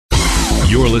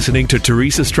You're listening to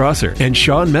Teresa Strasser and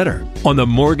Sean Metter on the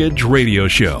Mortgage Radio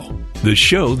Show, the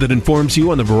show that informs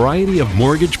you on the variety of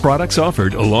mortgage products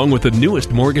offered along with the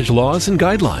newest mortgage laws and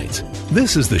guidelines.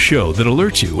 This is the show that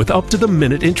alerts you with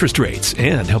up-to-the-minute interest rates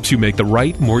and helps you make the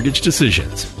right mortgage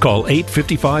decisions. Call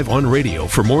 855-ON-RADIO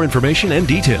for more information and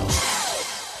details.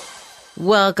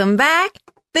 Welcome back.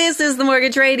 This is the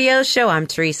Mortgage Radio Show. I'm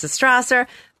Teresa Strasser,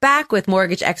 back with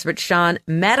mortgage expert Sean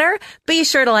Metter. Be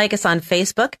sure to like us on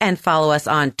Facebook and follow us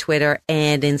on Twitter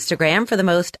and Instagram for the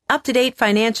most up-to-date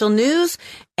financial news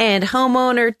and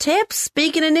homeowner tips.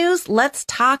 Speaking of news, let's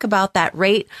talk about that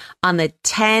rate on the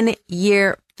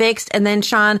 10-year fixed. And then,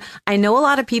 Sean, I know a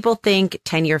lot of people think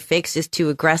 10-year fixed is too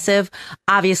aggressive.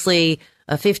 Obviously,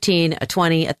 a 15, a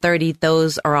 20, a 30,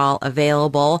 those are all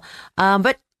available.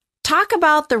 But talk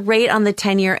about the rate on the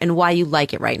 10-year and why you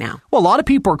like it right now. Well, a lot of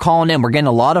people are calling in. We're getting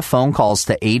a lot of phone calls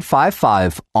to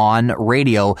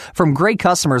 855-ON-RADIO from great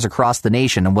customers across the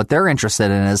nation. And what they're interested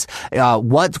in is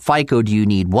what FICO do you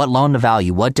need? What loan to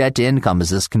value? What debt to income? Is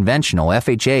this conventional?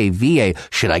 FHA, VA?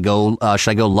 Should I go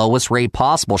lowest rate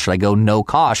possible? Should I go no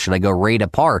cost? Should I go rate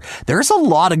at par? There's a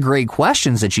lot of great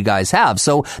questions that you guys have.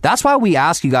 So that's why we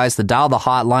ask you guys to dial the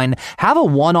hotline, have a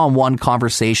one-on-one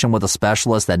conversation with a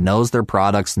specialist that knows their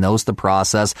products, knows the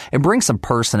process, and bring some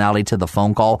personality to the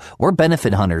phone call. We're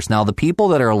benefit hunters. Now, the people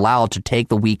that are allowed to take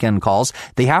the weekend calls,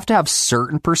 they have to have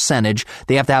certain percentage,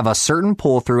 they have to have a certain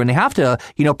pull through, and they have to,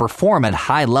 perform at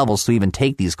high levels to even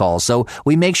take these calls. So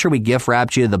we make sure we gift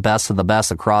wrap you the best of the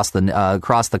best across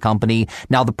the company.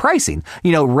 Now, the pricing,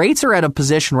 rates are at a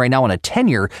position right now on a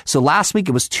 10-year. So last week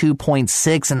it was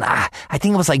 2.6 and I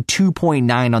think it was like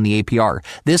 2.9 on the APR.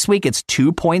 This week it's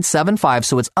 2.75.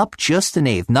 So it's up just an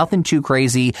eighth. Nothing too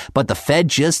crazy. But the Fed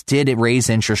just did raise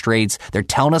interest rates. They're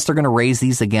telling us they're going to raise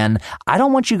these again. I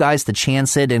don't want you guys to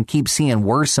chance it and keep seeing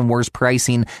worse and worse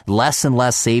pricing, less and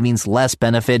less savings, less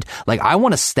benefit. Like, I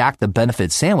want to stack the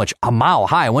benefit sandwich a mile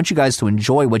high. I want you guys to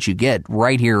enjoy what you get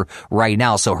right here, right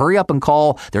now. So hurry up and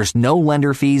call. There's no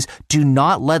lender fees. Do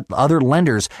not let other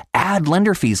lenders add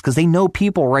lender fees because they know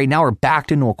people right now are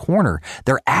backed into a corner.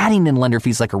 They're adding in lender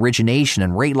fees like origination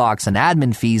and rate locks and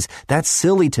admin fees. That's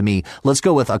silly to me. Let's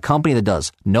go with a company that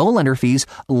does no lender fees,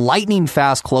 lightning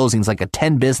fast closings like a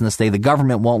 10 business day. The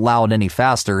government won't allow it any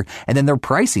faster. And then their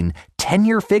pricing,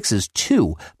 10-year fixes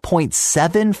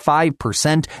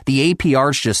 2.75%. The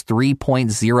APR is just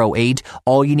 3.08.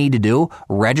 All you need to do,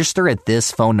 register at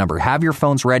this phone number. Have your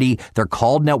phones ready. They're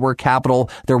called Network Capital.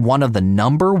 They're one of the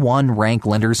number one ranked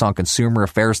lenders on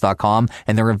consumeraffairs.com,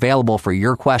 and they're available for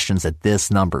your questions at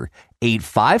this number,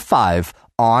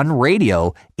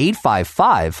 855-ON-RADIO,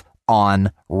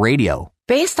 855-ON-RADIO.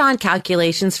 Based on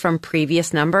calculations from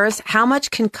previous numbers, how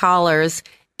much can callers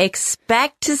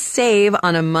expect to save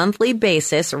on a monthly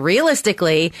basis,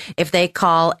 realistically, if they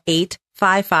call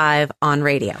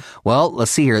 855-ON-RADIO? Well,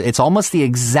 let's see here. It's almost the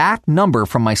exact number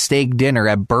from my steak dinner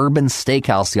at Bourbon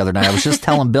Steakhouse the other night. I was just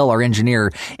telling Bill, our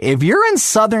engineer, if you're in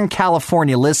Southern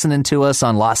California listening to us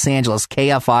on Los Angeles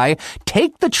KFI,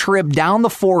 take the trip down the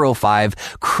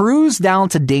 405, cruise down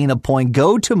to Dana Point,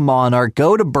 go to Monarch,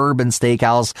 go to Bourbon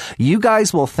Steakhouse. You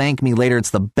guys will thank me later.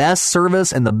 It's the best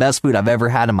service and the best food I've ever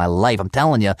had in my life. I'm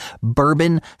telling you,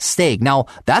 Bourbon Steak. Now,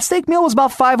 that steak meal was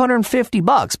about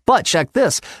 $550, but check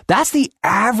this. That's the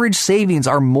average savings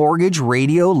our Mortgage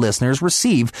Radio listeners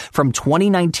receive from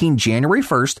 2019 January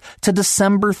 1st to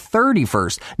December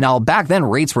 31st. Now, back then,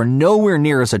 rates were nowhere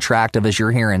near as attractive as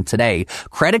you're hearing today.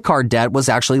 Credit card debt was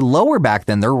actually lower back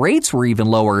then. Their rates were even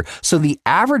lower. So the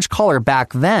average caller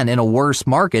back then in a worse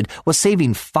market was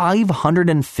saving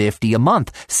 $550 a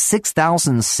month,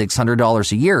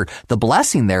 $6,600 a year. The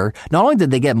blessing there, not only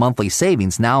did they get monthly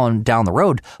savings now and down the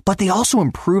road, but they also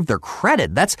improved their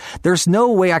credit. There's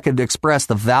no way I could express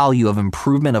the value of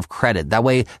improvement of credit. That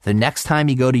way, the next time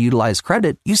you go to utilize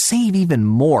credit, you save even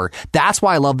more. That's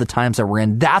why I love the times that we're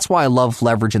in. That's why I love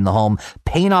leveraging the home,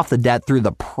 paying off the debt through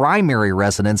the primary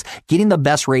residence, getting the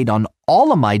best rate on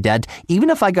all of my debt,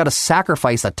 even if I got to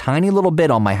sacrifice a tiny little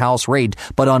bit on my house rate,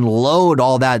 but unload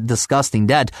all that disgusting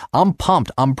debt. I'm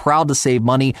pumped. I'm proud to save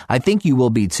money. I think you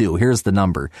will be too. Here's the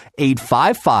number,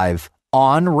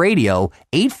 855-ON-RADIO,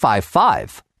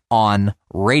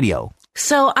 855-ON-RADIO.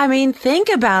 So, think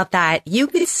about that. You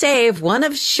could save one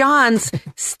of Sean's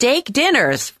steak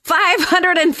dinners,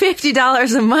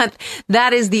 $550 a month.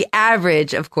 That is the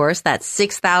average, of course. That's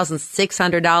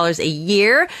 $6,600 a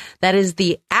year. That is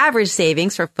the average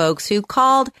savings for folks who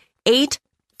called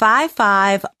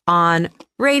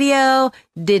 855-ON-RADIO,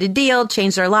 did a deal,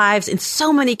 changed their lives in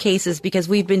so many cases because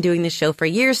we've been doing this show for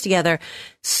years together.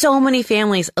 So many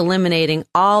families eliminating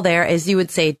all their, as you would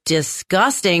say,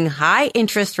 disgusting high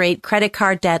interest rate credit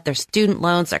card debt, their student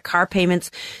loans, their car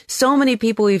payments. So many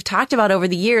people we've talked about over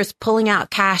the years pulling out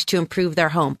cash to improve their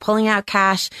home, pulling out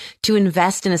cash to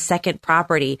invest in a second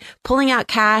property, pulling out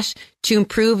cash to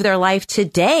improve their life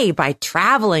today by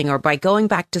traveling or by going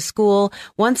back to school.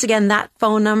 Once again, that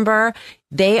phone number,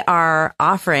 they are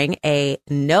offering a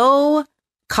no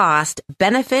cost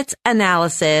benefits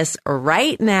analysis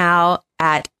right now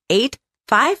at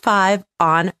 855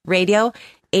 on radio,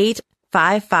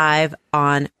 855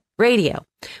 on radio.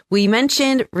 We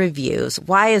mentioned reviews.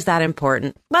 Why is that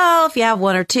important? Well, if you have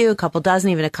one or two, a couple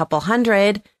dozen, even a couple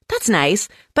hundred, that's nice.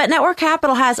 But Network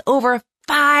Capital has over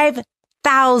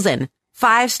 5,000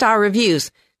 five-star reviews.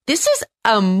 This is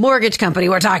a mortgage company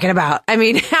we're talking about. I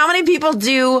mean, how many people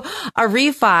do a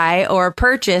refi or a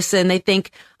purchase and they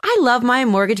think, I love my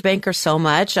mortgage banker so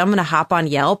much, I'm going to hop on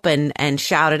Yelp and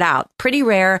shout it out. Pretty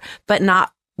rare, but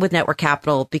not with Network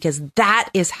Capital, because that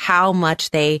is how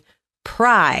much they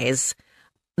prize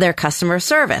their customer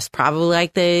service. Probably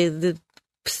like the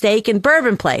steak and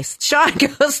bourbon place Sean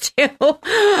goes to.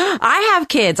 I have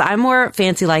kids. I'm more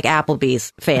fancy like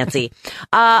Applebee's fancy.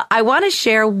 I want to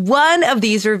share one of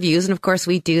these reviews. And of course,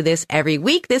 we do this every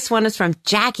week. This one is from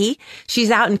Jackie. She's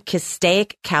out in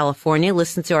Castaic, California.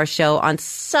 Listens to our show on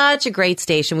such a great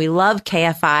station. We love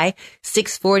KFI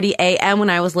 640 AM.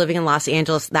 When I was living in Los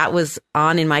Angeles, that was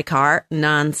on in my car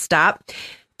nonstop.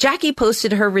 Jackie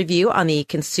posted her review on the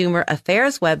Consumer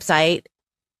Affairs website.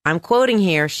 I'm quoting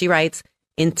here. She writes,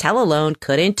 IntelliLoan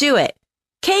couldn't do it.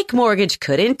 Cake Mortgage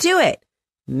couldn't do it.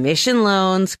 Mission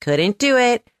Loans couldn't do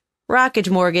it. Rockage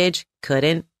Mortgage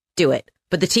couldn't do it.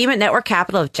 But the team at Network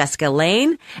Capital of Jessica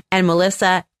Lane and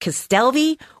Melissa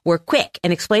Castelvi were quick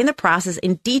and explained the process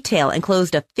in detail and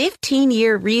closed a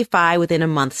 15-year refi within a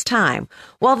month's time,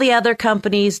 while the other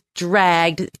companies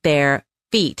dragged their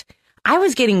feet. I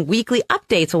was getting weekly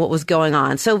updates on what was going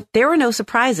on, so there were no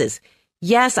surprises.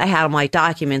 Yes, I had all my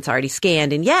documents already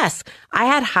scanned. And yes, I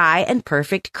had high and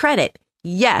perfect credit.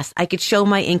 Yes, I could show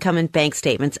my income and bank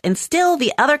statements. And still,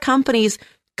 the other companies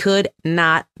could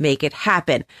not make it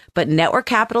happen. But Network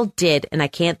Capital did. And I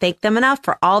can't thank them enough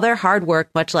for all their hard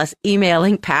work, much less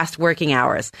emailing past working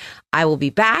hours. I will be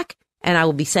back and I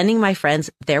will be sending my friends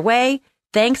their way.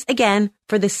 Thanks again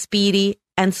for the speedy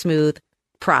and smooth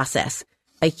process.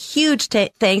 A huge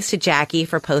thanks to Jackie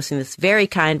for posting this very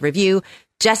kind review.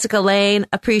 Jessica Lane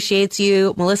appreciates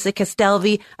you. Melissa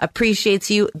Castelvi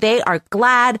appreciates you. They are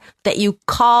glad that you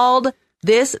called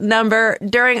this number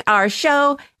during our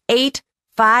show,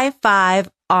 855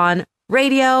 on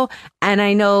radio. And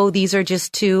I know these are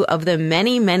just two of the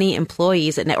many, many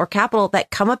employees at Network Capital that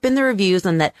come up in the reviews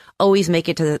and that always make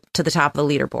it to the top of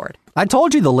the leaderboard. I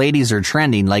told you the ladies are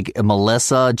trending, like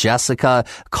Melissa, Jessica,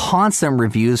 constant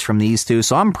reviews from these two.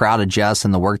 So I'm proud of Jess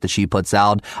and the work that she puts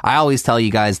out. I always tell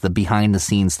you guys the behind the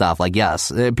scenes stuff. Like,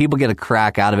 yes, people get a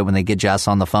crack out of it when they get Jess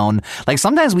on the phone. Like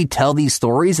sometimes we tell these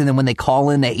stories and then when they call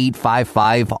in at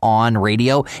 855 on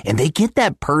radio and they get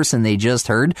that person they just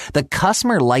heard, the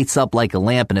customer lights up like a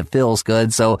lamp and it feels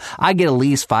good. So I get at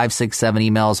least 5, 6, 7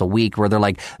 emails a week where they're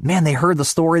like, man, they heard the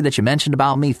story that you mentioned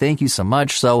about me. Thank you so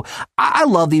much. So I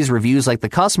love these reviews. Like the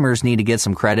customers need to get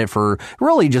some credit for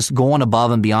really just going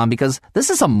above and beyond, because this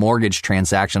is a mortgage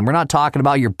transaction. We're not talking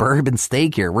about your bourbon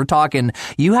steak here. We're talking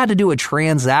you had to do a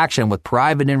transaction with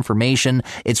private information.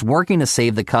 It's working to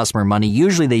save the customer money.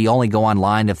 Usually they only go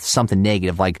online if something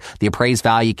negative, like the appraised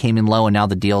value came in low and now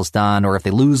the deal's done, or if they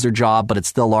lose their job, but it's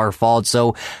still our fault.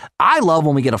 So I love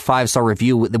when we get a 5-star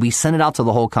review that we send it out to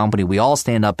the whole company. We all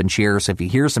stand up and cheer. So if you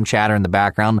hear some chatter in the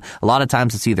background, a lot of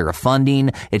times it's either a funding,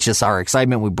 it's just our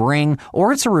excitement we bring,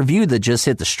 or it's a review that just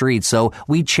hit the street. So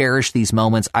we cherish these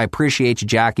moments. I appreciate you,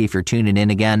 Jackie, if you're tuning in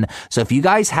again. So if you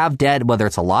guys have debt, whether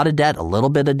it's a lot of debt, a little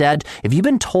bit of debt, if you've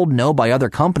been told no by other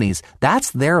companies,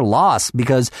 that's their loss,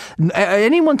 because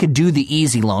anyone could do the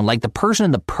easy loan, like the person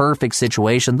in the perfect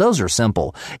situation. Those are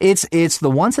simple. It's the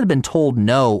ones that have been told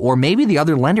no, or maybe the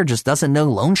other lender just doesn't know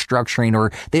loan structuring,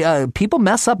 or people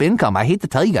mess up income. I hate to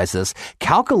tell you guys this.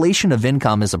 Calculation of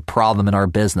income is a problem in our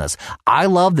business. I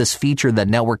love this feature that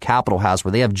Network Capital has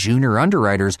where they have junior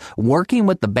underwriters working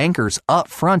with the bankers up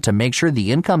front to make sure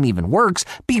the income even works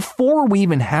before we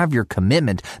even have your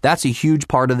commitment. That's a huge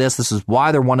part of this. This is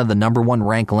why they're one of the number one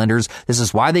ranked lenders. This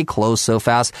is why they close so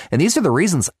fast. And these are the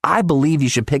reasons I believe you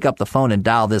should pick up the phone and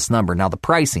dial this number. Now, the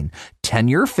pricing,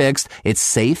 10-year fixed. It's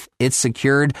safe. It's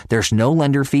secured. There's no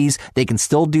lender fees. They can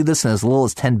still do do this in as little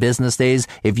as 10 business days.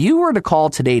 If you were to call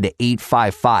today to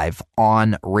 855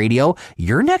 on radio,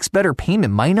 your next better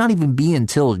payment might not even be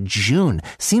until June.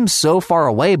 Seems so far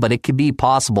away, but it could be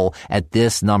possible at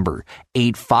this number.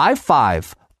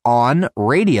 855 on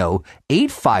radio.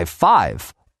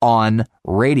 855 on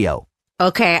radio.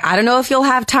 Okay, I don't know if you'll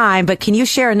have time, but can you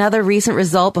share another recent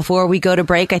result before we go to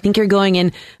break? I think you're going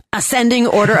in ascending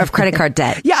order of credit card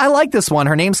debt. Yeah, I like this one.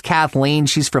 Her name's Kathleen.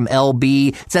 She's from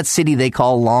LB. It's that city they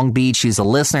call Long Beach. She's a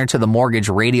listener to the Mortgage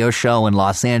Radio Show in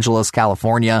Los Angeles,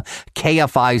 California,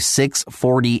 KFI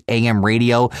 640 AM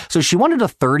radio. So she wanted a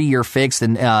 30-year fix,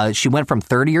 and she went from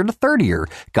 30-year to 30-year.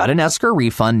 Got an escrow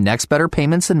refund, next better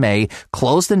payments in May,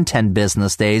 closed in 10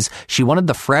 business days. She wanted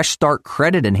the Fresh Start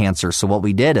credit enhancer. So what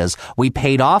we did is we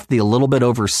paid off the a little bit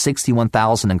over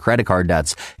 $61,000 in credit card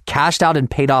debts, cashed out and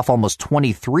paid off almost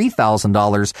 $23,000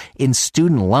 in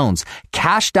student loans,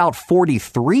 cashed out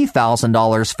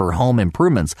 $43,000 for home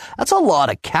improvements. That's a lot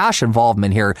of cash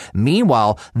involvement here.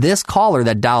 Meanwhile, this caller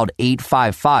that dialed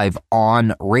 855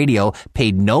 on radio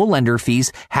paid no lender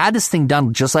fees, had this thing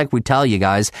done just like we tell you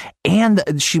guys, and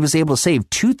she was able to save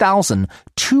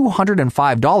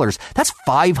 $2,205. That's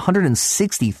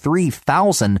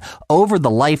 $563,000 over the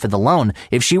life of the loan.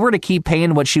 If she were to keep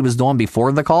paying what she was doing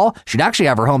before the call, she'd actually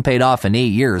have her home paid off in 8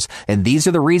 years. And these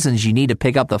are the reasons you need to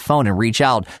pick up the phone and reach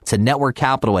out to Network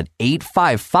Capital at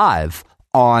 855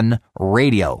 on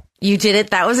radio. You did it.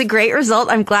 That was a great result.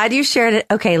 I'm glad you shared it.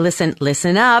 Okay,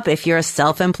 listen up. If you're a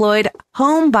self-employed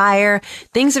home buyer,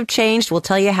 things have changed. We'll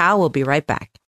tell you how. We'll be right back.